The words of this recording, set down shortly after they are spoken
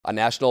A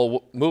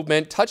national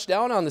movement touched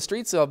down on the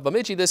streets of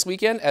Bemidji this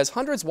weekend as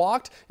hundreds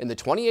walked in the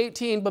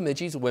 2018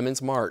 Bemidji's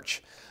Women's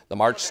March. The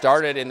march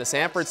started in the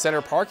Sanford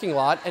Center parking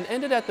lot and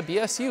ended at the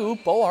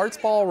BSU Beaux Arts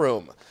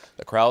Ballroom.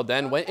 The crowd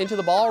then went into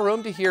the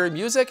ballroom to hear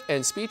music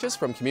and speeches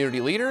from community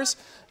leaders.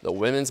 The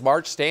Women's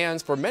March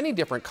stands for many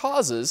different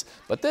causes,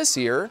 but this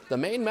year the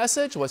main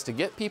message was to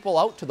get people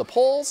out to the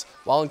polls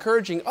while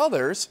encouraging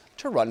others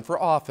to run for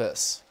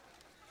office.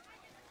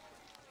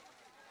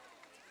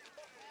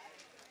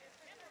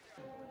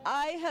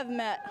 I have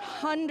met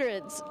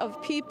hundreds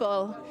of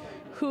people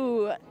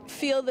who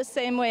feel the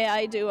same way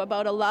I do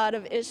about a lot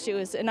of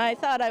issues, and I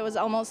thought I was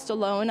almost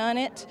alone on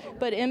it.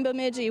 But in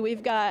Bemidji,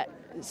 we've got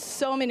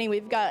so many.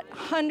 We've got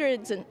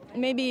hundreds and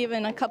maybe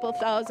even a couple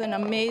thousand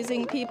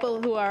amazing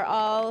people who are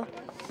all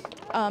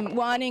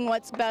wanting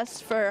what's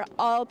best for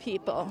all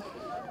people.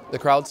 The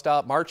crowd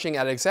stopped marching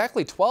at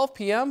exactly 12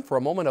 p.m. for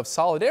a moment of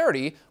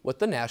solidarity with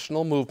the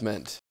national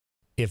movement.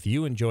 If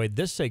you enjoyed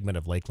this segment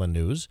of Lakeland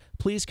News,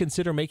 please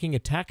consider making a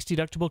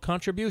tax-deductible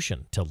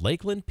contribution to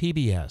Lakeland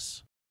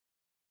PBS.